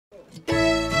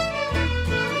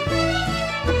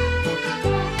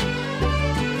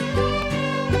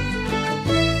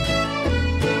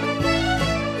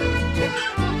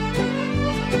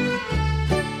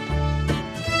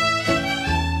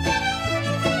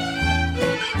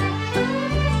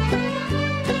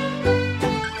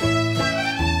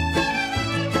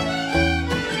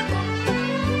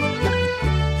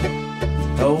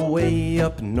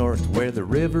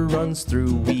river runs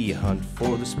through. We hunt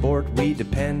for the sport, we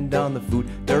depend on the food.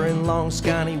 During long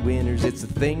scrawny winters, it's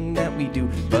the thing that we do.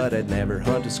 But I'd never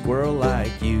hunt a squirrel like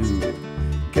you.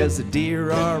 'Cause the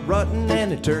deer are ruttin'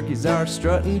 and the turkeys are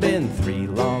struttin'. Been 3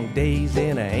 long days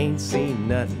and I ain't seen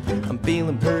nothing. I'm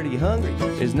feeling pretty hungry,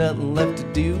 there's nothing left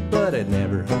to do. But I'd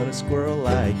never hunt a squirrel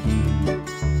like you.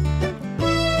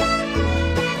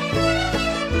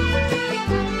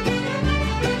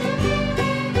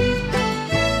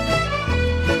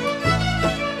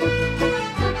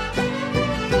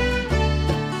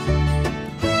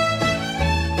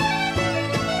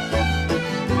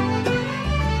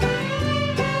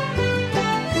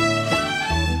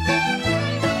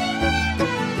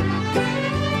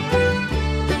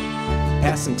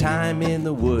 Passing time in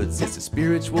the woods, it's a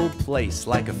spiritual place.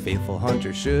 Like a faithful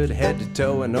hunter should, head to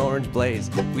toe an orange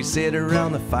blaze. We sit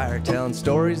around the fire telling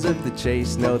stories of the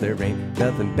chase. No, there ain't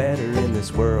nothing better in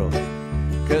this world.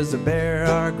 'Cause the bear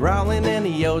are growling and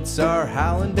the oats are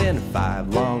howling. Been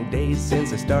 5 long days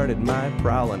since I started my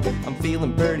prowling. I'm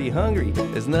feeling pretty hungry,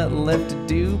 there's nothing left to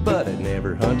do. But I'd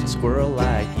never hunt a squirrel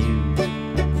like you.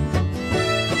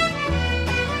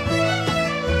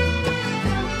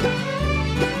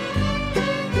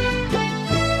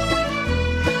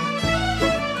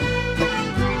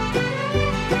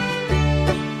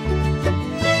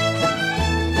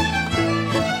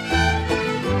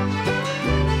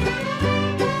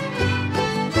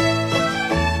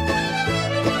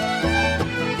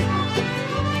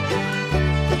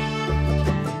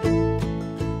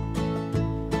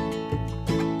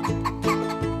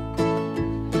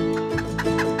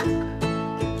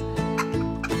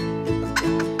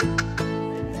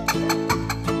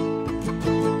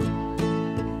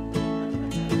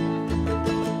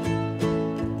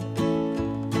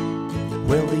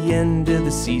 Well, the end of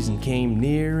the season came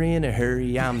near in a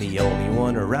hurry. I'm the only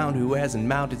one around who hasn't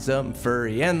mounted something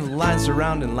furry. And the lines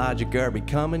surrounding logic are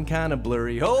becoming kinda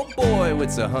blurry. Oh boy,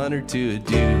 what's a hunter to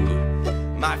do?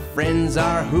 My friends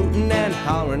are hooting and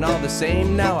hollering all the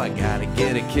same. Now I gotta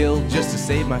get a kill just to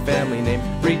save my family name.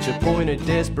 Reach a point of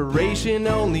desperation,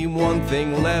 only one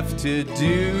thing left to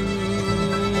do.